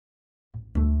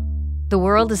The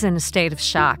world is in a state of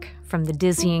shock from the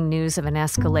dizzying news of an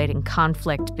escalating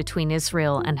conflict between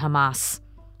Israel and Hamas.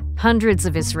 Hundreds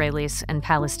of Israelis and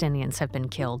Palestinians have been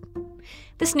killed.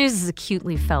 This news is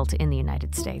acutely felt in the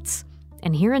United States,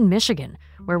 and here in Michigan,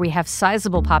 where we have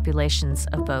sizable populations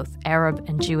of both Arab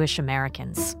and Jewish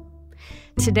Americans.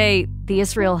 Today, the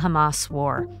Israel-Hamas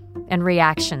war and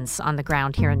reactions on the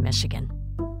ground here in Michigan.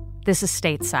 This is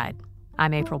Stateside.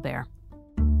 I'm April Baer.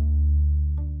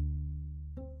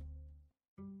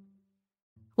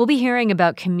 We'll be hearing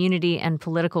about community and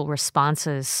political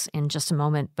responses in just a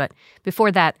moment, but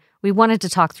before that, we wanted to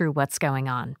talk through what's going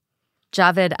on.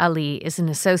 Javed Ali is an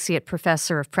associate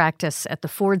professor of practice at the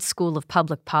Ford School of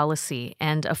Public Policy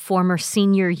and a former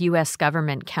senior U.S.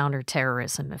 government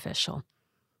counterterrorism official.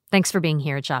 Thanks for being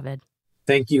here, Javed.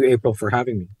 Thank you, April, for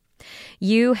having me.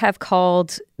 You have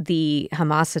called the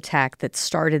Hamas attack that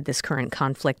started this current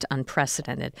conflict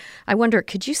unprecedented. I wonder,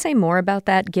 could you say more about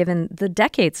that, given the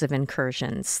decades of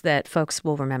incursions that folks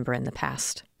will remember in the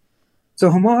past? So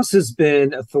Hamas has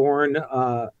been a thorn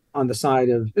on the side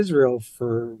of Israel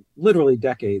for literally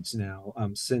decades now,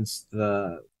 since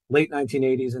the late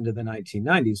 1980s into the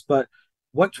 1990s. But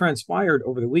what transpired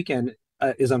over the weekend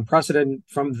is unprecedented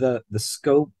from the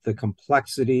scope, the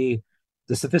complexity,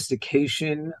 the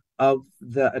sophistication of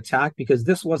the attack, because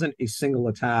this wasn't a single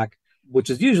attack,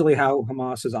 which is usually how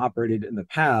Hamas has operated in the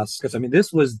past. Because,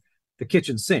 this was the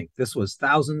kitchen sink. This was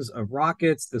thousands of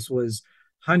rockets. This was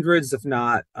hundreds, if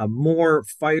not more,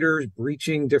 fighters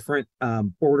breaching different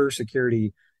border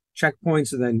security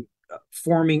checkpoints and then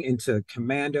forming into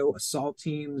commando assault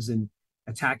teams and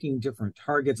attacking different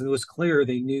targets. And it was clear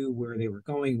they knew where they were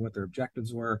going, what their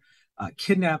objectives were.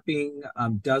 Kidnapping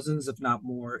dozens, if not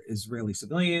more, Israeli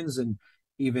civilians and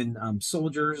even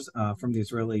soldiers from the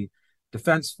Israeli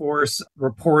Defense Force.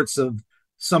 Reports of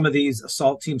some of these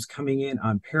assault teams coming in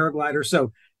on paragliders.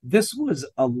 So this was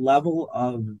a level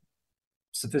of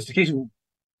sophistication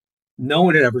no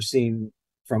one had ever seen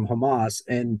from Hamas,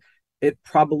 and it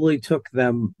probably took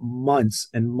them months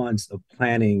and months of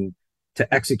planning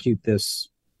to execute this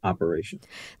operation.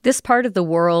 This part of the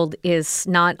world is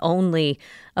not only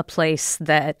a place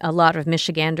that a lot of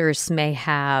Michiganders may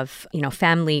have,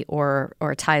 family or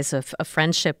ties of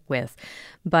friendship with,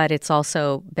 but it's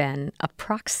also been a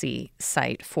proxy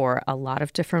site for a lot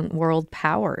of different world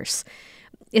powers.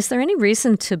 Is there any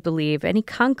reason to believe, any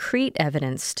concrete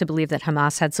evidence to believe that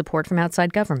Hamas had support from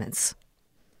outside governments?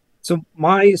 So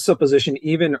my supposition,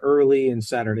 even early in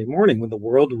Saturday morning, when the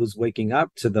world was waking up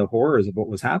to the horrors of what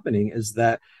was happening, is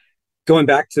that, going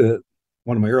back to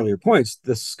one of my earlier points,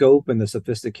 the scope and the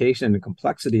sophistication and the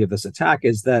complexity of this attack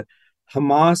is that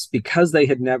Hamas, because they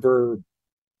had never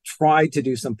tried to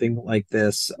do something like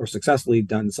this or successfully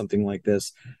done something like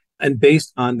this, and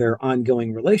based on their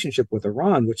ongoing relationship with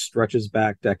Iran, which stretches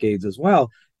back decades as well,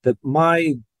 that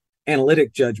my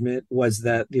analytic judgment was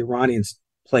that the Iranians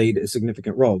played a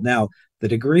significant role. Now, the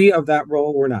degree of that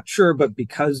role, we're not sure, but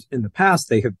because in the past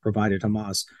they have provided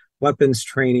Hamas weapons,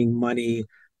 training, money,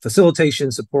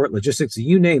 facilitation, support, logistics,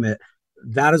 you name it,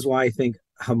 that is why I think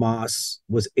Hamas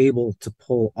was able to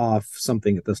pull off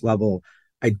something at this level.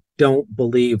 I don't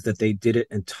believe that they did it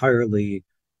entirely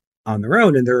on their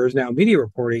own. And there is now media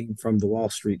reporting from the Wall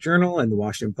Street Journal and the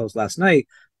Washington Post last night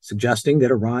suggesting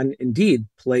that Iran indeed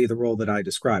played the role that I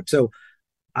described. So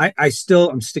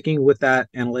I'm sticking with that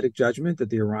analytic judgment that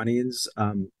the Iranians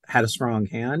had a strong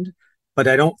hand, but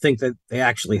I don't think that they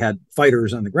actually had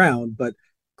fighters on the ground, but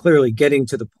clearly getting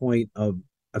to the point of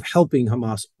helping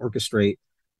Hamas orchestrate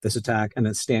this attack and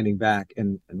then standing back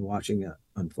and watching it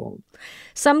unfold.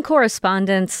 Some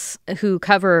correspondents who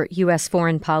cover U.S.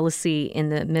 foreign policy in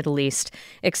the Middle East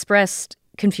expressed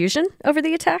confusion over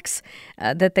the attacks,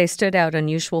 that they stood out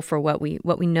unusual for what we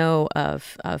know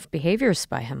of behaviors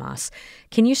by Hamas.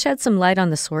 Can you shed some light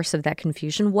on the source of that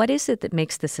confusion? What is it that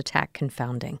makes this attack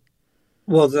confounding?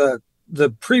 Well, the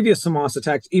previous Hamas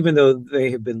attacks, even though they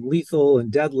have been lethal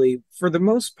and deadly, for the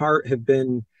most part have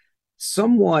been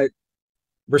somewhat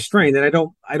restrained. And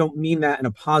I don't mean that in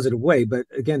a positive way, but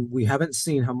again, we haven't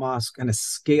seen Hamas kind of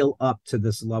scale up to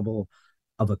this level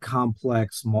of a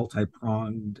complex,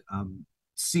 multi-pronged,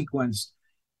 sequenced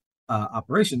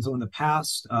operation. So in the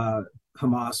past,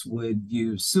 Hamas would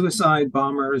use suicide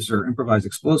bombers or improvised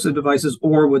explosive devices,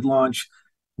 or would launch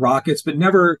rockets, but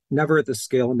never at the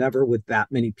scale, never with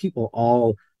that many people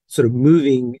all sort of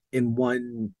moving in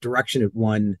one direction at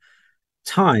one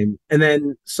time. And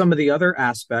then some of the other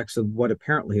aspects of what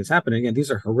apparently is happening, and these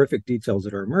are horrific details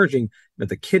that are emerging, but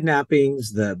the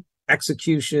kidnappings, the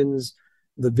executions,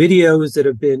 the videos that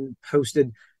have been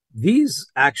posted, these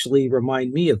actually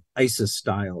remind me of ISIS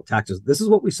style tactics. This is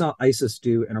what we saw ISIS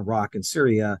do in Iraq and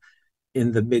Syria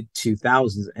in the mid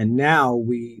 2000s. And now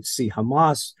we see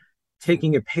Hamas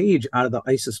taking a page out of the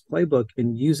ISIS playbook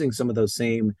and using some of those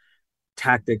same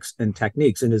tactics and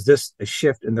techniques. And is this a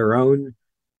shift in their own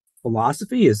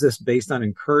philosophy? Is this based on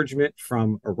encouragement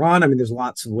from Iran? I mean, there's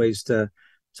lots of ways to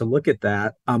look at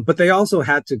that, but they also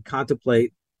had to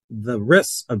contemplate the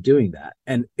risks of doing that.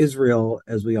 And Israel,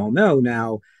 as we all know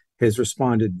now, has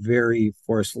responded very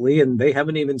forcefully, and they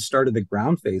haven't even started the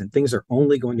ground phase. And things are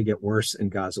only going to get worse in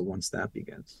Gaza once that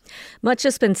begins. Much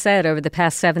has been said over the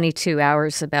past 72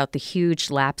 hours about the huge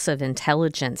lapse of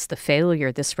intelligence, the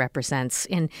failure this represents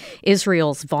in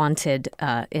Israel's vaunted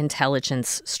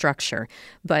intelligence structure.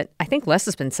 But I think less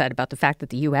has been said about the fact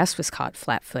that the U.S. was caught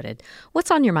flat-footed.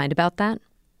 What's on your mind about that?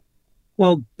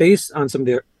 Well, based on some of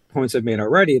the points I've made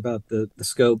already about the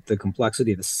scope, the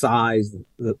complexity, the size,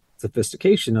 the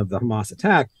sophistication of the Hamas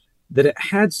attack, that it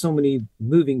had so many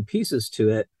moving pieces to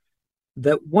it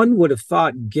that one would have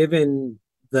thought, given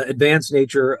the advanced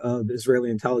nature of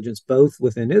Israeli intelligence, both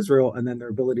within Israel and then their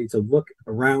ability to look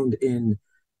around in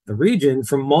the region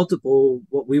from multiple,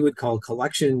 what we would call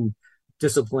collection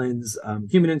disciplines,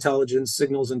 human intelligence,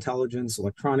 signals intelligence,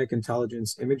 electronic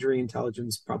intelligence, imagery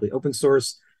intelligence, probably open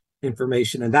source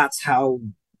information. And that's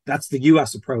the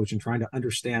U.S. approach in trying to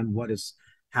understand what is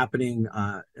happening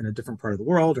in a different part of the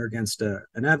world or against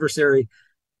an adversary.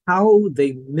 How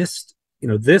they missed,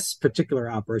 this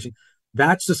particular operation,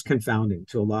 that's just confounding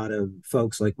to a lot of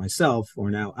folks like myself who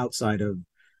are now outside of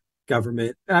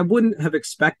government. I wouldn't have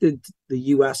expected the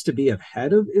U.S. to be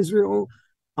ahead of Israel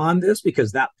on this,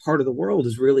 because that part of the world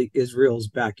is really Israel's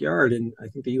backyard. And I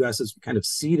think the U.S. has kind of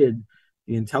ceded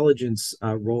the intelligence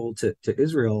role to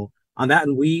Israel on that.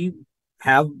 And we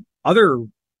have other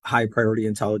high priority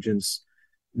intelligence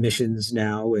missions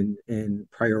now and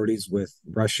priorities with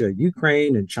Russia,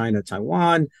 Ukraine, and China,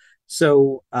 Taiwan.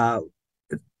 So I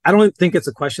don't think it's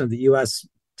a question of the U.S.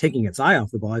 taking its eye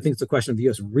off the ball. I think it's a question of the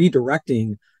U.S.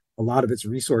 redirecting a lot of its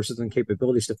resources and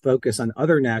capabilities to focus on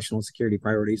other national security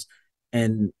priorities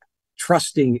and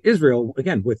trusting Israel,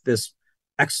 again, with this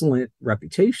excellent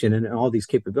reputation and all these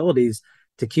capabilities,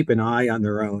 to keep an eye on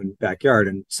their own backyard.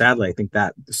 And sadly, I think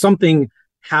that something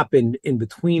happened in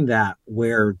between that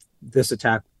where this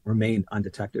attack remained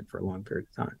undetected for a long period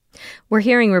of time. We're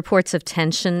hearing reports of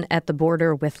tension at the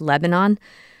border with Lebanon.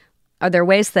 Are there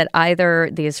ways that either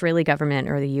the Israeli government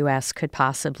or the U.S. could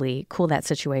possibly cool that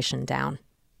situation down?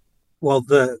 Well,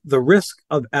 the risk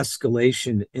of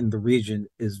escalation in the region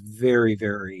is very,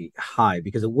 very high,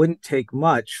 because it wouldn't take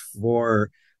much for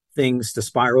things to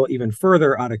spiral even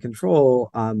further out of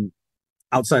control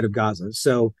outside of Gaza.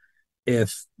 So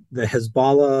if the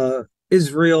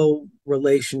Hezbollah-Israel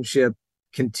relationship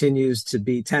continues to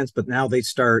be tense, but now they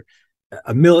start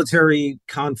a military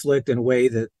conflict in a way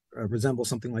that resembles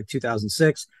something like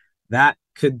 2006, that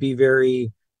could be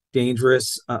very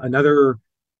dangerous. Another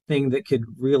thing that could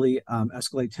really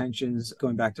escalate tensions,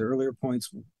 going back to earlier points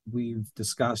we've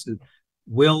discussed,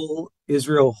 will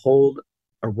Israel hold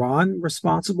Iran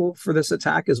responsible for this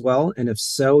attack as well? And if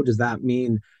so, does that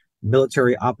mean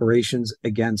military operations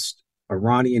against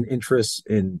Iranian interests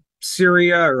in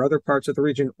Syria or other parts of the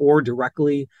region, or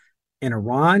directly in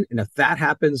Iran? And if that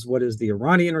happens, what is the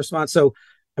Iranian response? So,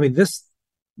 I mean,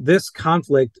 this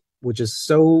conflict, which is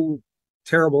so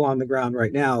terrible on the ground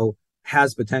right now,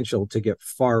 has potential to get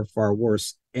far, far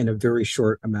worse in a very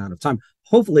short amount of time.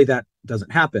 Hopefully that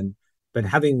doesn't happen. But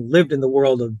having lived in the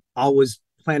world of always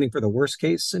planning for the worst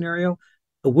case scenario,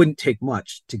 it wouldn't take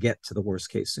much to get to the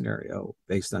worst case scenario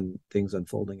based on things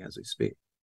unfolding as we speak.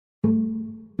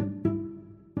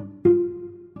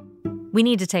 We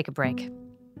need to take a break.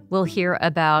 We'll hear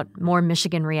about more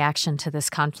Michigan reaction to this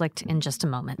conflict in just a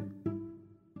moment.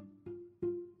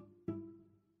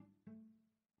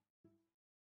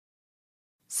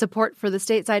 Support for the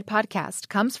Stateside podcast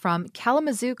comes from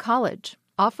Kalamazoo College,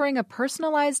 offering a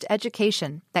personalized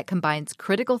education that combines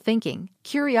critical thinking,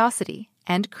 curiosity,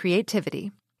 and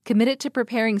creativity. Committed to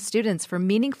preparing students for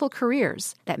meaningful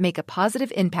careers that make a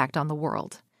positive impact on the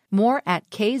world. More at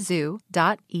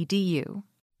kzoo.edu.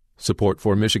 Support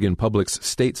for Michigan Public's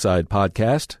Stateside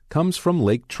podcast comes from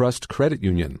Lake Trust Credit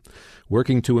Union,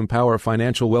 working to empower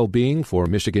financial well-being for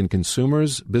Michigan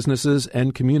consumers, businesses,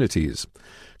 and communities.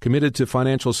 Committed to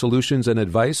financial solutions and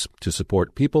advice to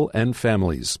support people and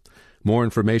families. More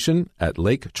information at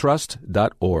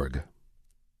laketrust.org.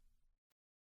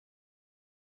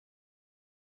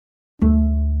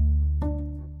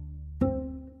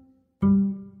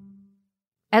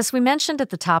 As we mentioned at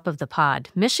the top of the pod,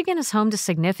 Michigan is home to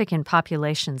significant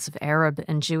populations of Arab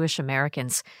and Jewish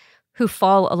Americans who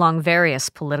fall along various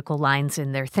political lines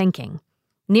in their thinking.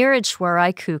 Neeraj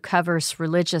Waraiku covers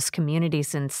religious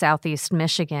communities in southeast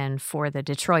Michigan for the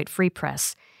Detroit Free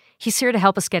Press. He's here to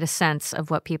help us get a sense of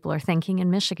what people are thinking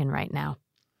in Michigan right now.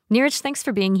 Neeraj, thanks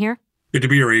for being here. Good to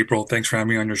be here, April. Thanks for having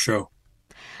me on your show.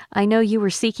 I know you were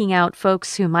seeking out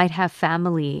folks who might have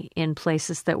family in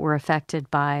places that were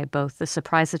affected by both the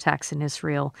surprise attacks in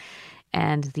Israel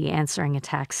and the answering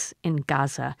attacks in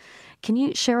Gaza. Can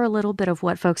you share a little bit of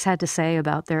what folks had to say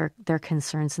about their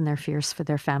concerns and their fears for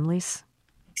their families?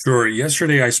 Sure.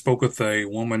 Yesterday, I spoke with a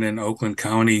woman in Oakland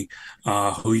County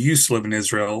who used to live in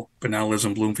Israel, but now lives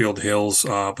in Bloomfield Hills,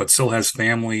 but still has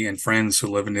family and friends who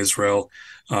live in Israel.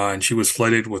 And she was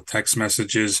flooded with text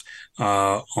messages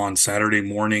on Saturday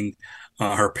morning.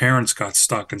 Her parents got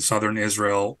stuck in southern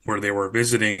Israel where they were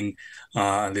visiting.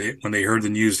 When they heard the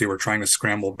news, they were trying to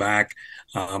scramble back,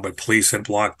 but police had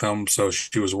blocked them. So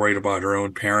she was worried about her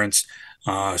own parents.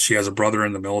 She has a brother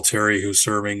in the military who's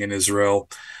serving in Israel.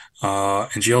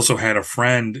 And she also had a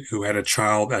friend who had a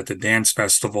child at the dance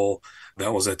festival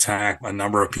that was attacked. A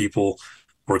number of people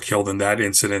were killed in that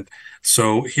incident.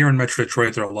 So here in Metro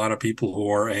Detroit, there are a lot of people who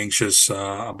are anxious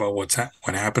about what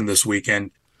happened this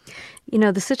weekend. You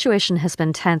know, the situation has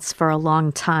been tense for a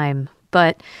long time,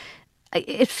 but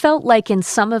it felt like in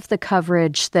some of the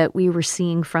coverage that we were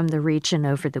seeing from the region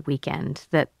over the weekend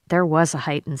that there was a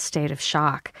heightened state of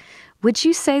shock. Would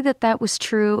you say that that was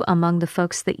true among the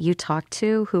folks that you talked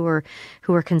to who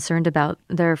were concerned about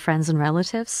their friends and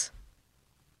relatives?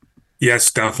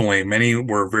 Yes, definitely. Many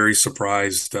were very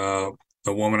surprised. The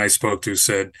woman I spoke to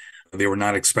said they were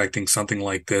not expecting something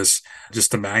like this. Just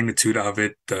the magnitude of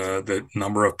it, the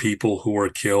number of people who were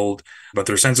killed, but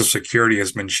their sense of security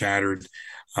has been shattered.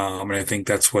 And I think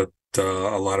that's what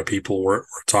a lot of people were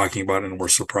talking about and were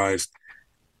surprised.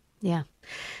 Yeah.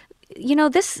 You know,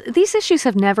 these issues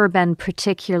have never been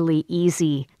particularly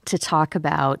easy to talk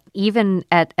about, even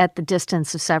at the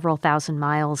distance of several thousand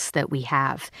miles that we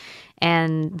have.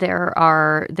 And there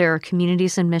are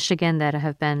communities in Michigan that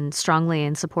have been strongly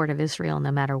in support of Israel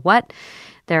no matter what.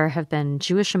 There have been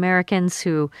Jewish Americans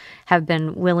who have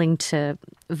been willing to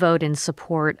vote in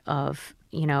support of,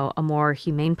 you know, a more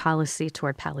humane policy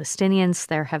toward Palestinians.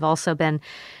 There have also been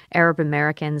Arab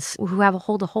Americans who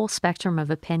hold a whole spectrum of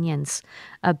opinions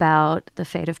about the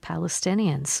fate of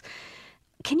Palestinians.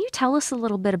 Can you tell us a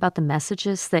little bit about the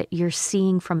messages that you're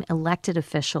seeing from elected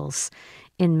officials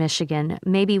in Michigan?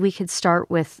 Maybe we could start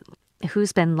with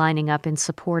who's been lining up in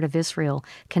support of Israel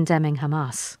condemning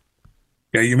Hamas.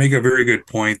 Yeah, you make a very good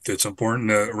point. It's important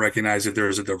to recognize that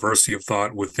there's a diversity of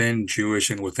thought within Jewish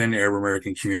and within Arab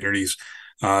American communities.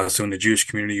 So in the Jewish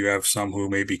community, you have some who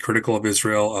may be critical of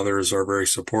Israel, others are very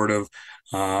supportive.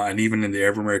 And even in the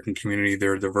Arab American community,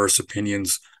 there are diverse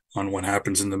opinions on what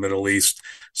happens in the Middle East.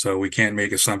 So we can't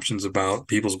make assumptions about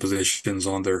people's positions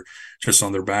on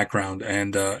their background.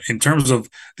 And in terms of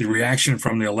the reaction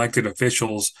from the elected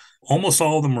officials, almost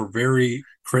all of them were very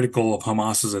critical of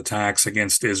Hamas's attacks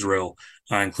against Israel,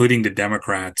 including the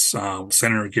Democrats.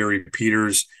 Senator Gary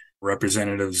Peters,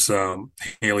 Representatives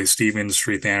Haley Stevens,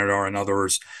 Sri Thanadar, and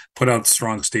others put out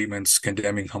strong statements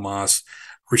condemning Hamas.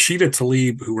 Rashida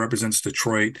Tlaib, who represents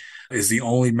Detroit, is the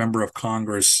only member of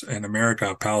Congress in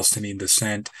America of Palestinian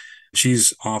descent.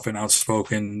 She's often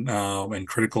outspoken and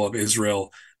critical of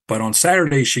Israel. But on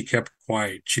Saturday, she kept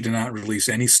quiet. She did not release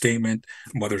any statement,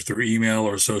 whether through email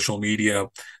or social media.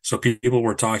 So people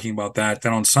were talking about that.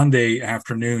 Then on Sunday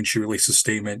afternoon, she released a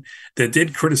statement that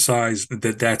did criticize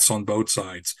the deaths on both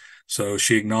sides. So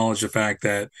she acknowledged the fact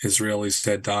that Israelis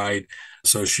had died.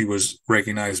 So she was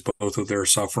recognized both of their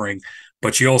suffering.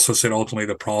 But she also said ultimately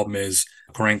the problem is,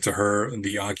 according to her,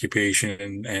 the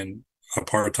occupation and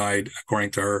apartheid,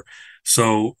 according to her.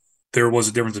 So there was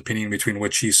a difference of opinion between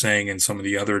what she's saying and some of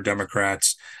the other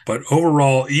Democrats. But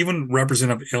overall, even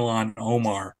Representative Ilhan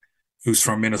Omar, who's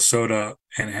from Minnesota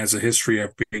and has a history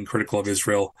of being critical of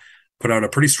Israel, put out a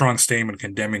pretty strong statement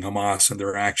condemning Hamas and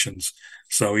their actions.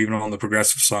 So even on the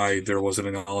progressive side, there was an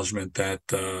acknowledgement that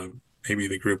maybe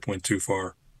the group went too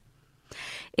far.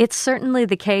 It's certainly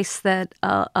the case that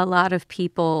a lot of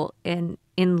people in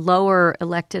lower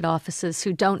elected offices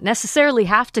who don't necessarily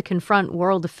have to confront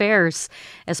world affairs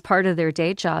as part of their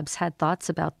day jobs had thoughts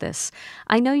about this.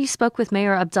 I know you spoke with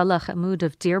Mayor Abdullah Hammoud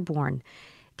of Dearborn.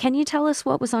 Can you tell us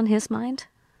what was on his mind?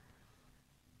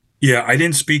 Yeah, I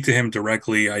didn't speak to him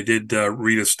directly. I did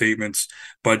read his statements.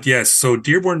 But yes, so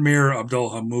Dearborn Mayor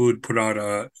Abdullah Hammoud put out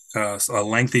a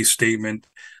lengthy statement.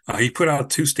 He put out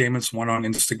two statements, one on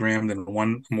Instagram, then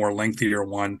one more lengthier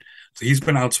one. So he's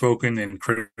been outspoken and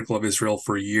critical of Israel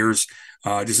for years.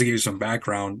 Just to give you some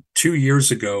background, 2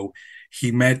 years ago,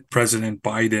 he met President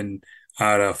Biden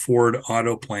at a Ford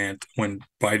auto plant when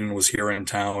Biden was here in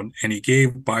town, and he gave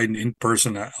Biden in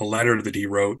person a letter that he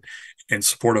wrote in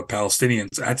support of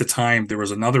Palestinians. At the time, there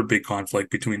was another big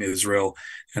conflict between Israel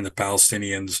and the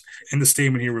Palestinians. In the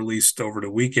statement he released over the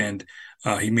weekend,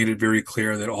 he made it very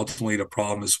clear that ultimately the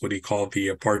problem is what he called the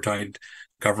apartheid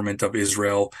government of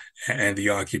Israel and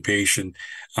the occupation.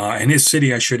 And his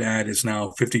city, I should add, is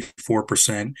now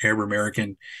 54% Arab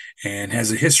American and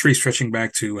has a history stretching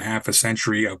back to half a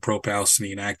century of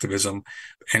pro-Palestinian activism.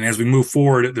 And as we move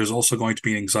forward, there's also going to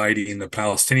be anxiety in the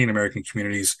Palestinian American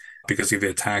communities because of the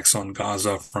attacks on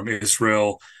Gaza from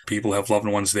Israel. People have loved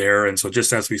ones there. And so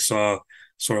just as we saw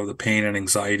sort of the pain and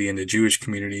anxiety in the Jewish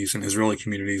communities and Israeli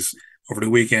communities over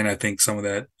the weekend, I think some of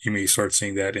that, you may start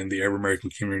seeing that in the Arab American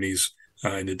communities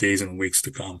in the days and weeks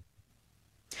to come.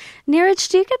 Neeraj,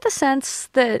 do you get the sense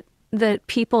that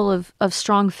people of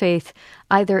strong faith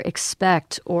either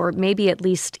expect or maybe at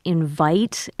least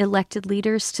invite elected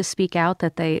leaders to speak out,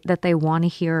 that they want to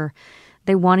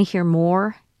hear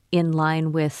more in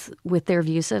line with their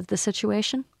views of the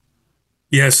situation?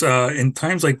 Yes, in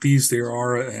times like these, there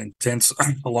are intense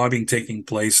lobbying taking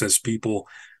place as people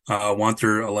want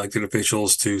their elected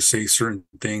officials to say certain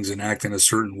things and act in a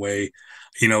certain way.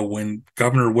 You know, when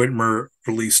Governor Whitmer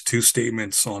released two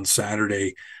statements on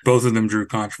Saturday, both of them drew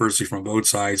controversy from both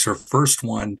sides. Her first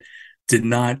one did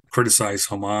not criticize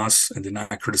Hamas and did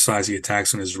not criticize the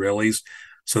attacks on Israelis.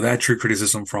 So that drew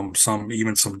criticism from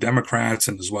even some Democrats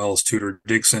and as well as Tudor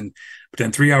Dixon. But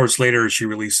then 3 hours later, she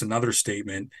released another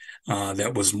statement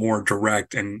that was more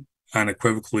direct and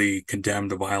unequivocally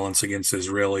condemned the violence against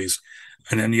Israelis.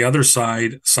 And then the other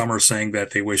side, some are saying that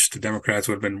they wish the Democrats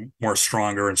would have been more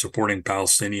stronger in supporting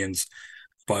Palestinians.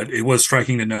 But it was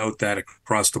striking to note that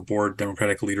across the board,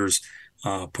 Democratic leaders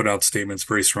put out statements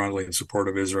very strongly in support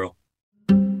of Israel.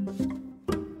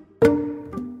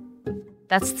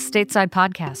 That's the Stateside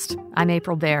Podcast. I'm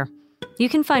April Baer. You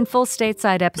can find full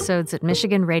Stateside episodes at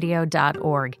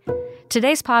michiganradio.org.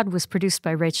 Today's pod was produced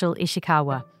by Rachel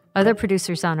Ishikawa. Other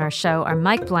producers on our show are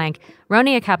Mike Blank,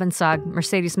 Ronia Kabansag,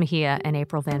 Mercedes Mejia, and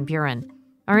April Van Buren.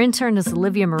 Our intern is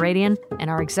Olivia Meridian, and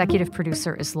our executive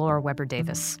producer is Laura Weber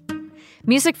Davis.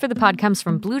 Music for the pod comes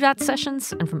from Blue Dot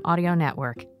Sessions and from Audio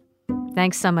Network.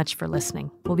 Thanks so much for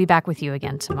listening. We'll be back with you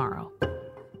again tomorrow.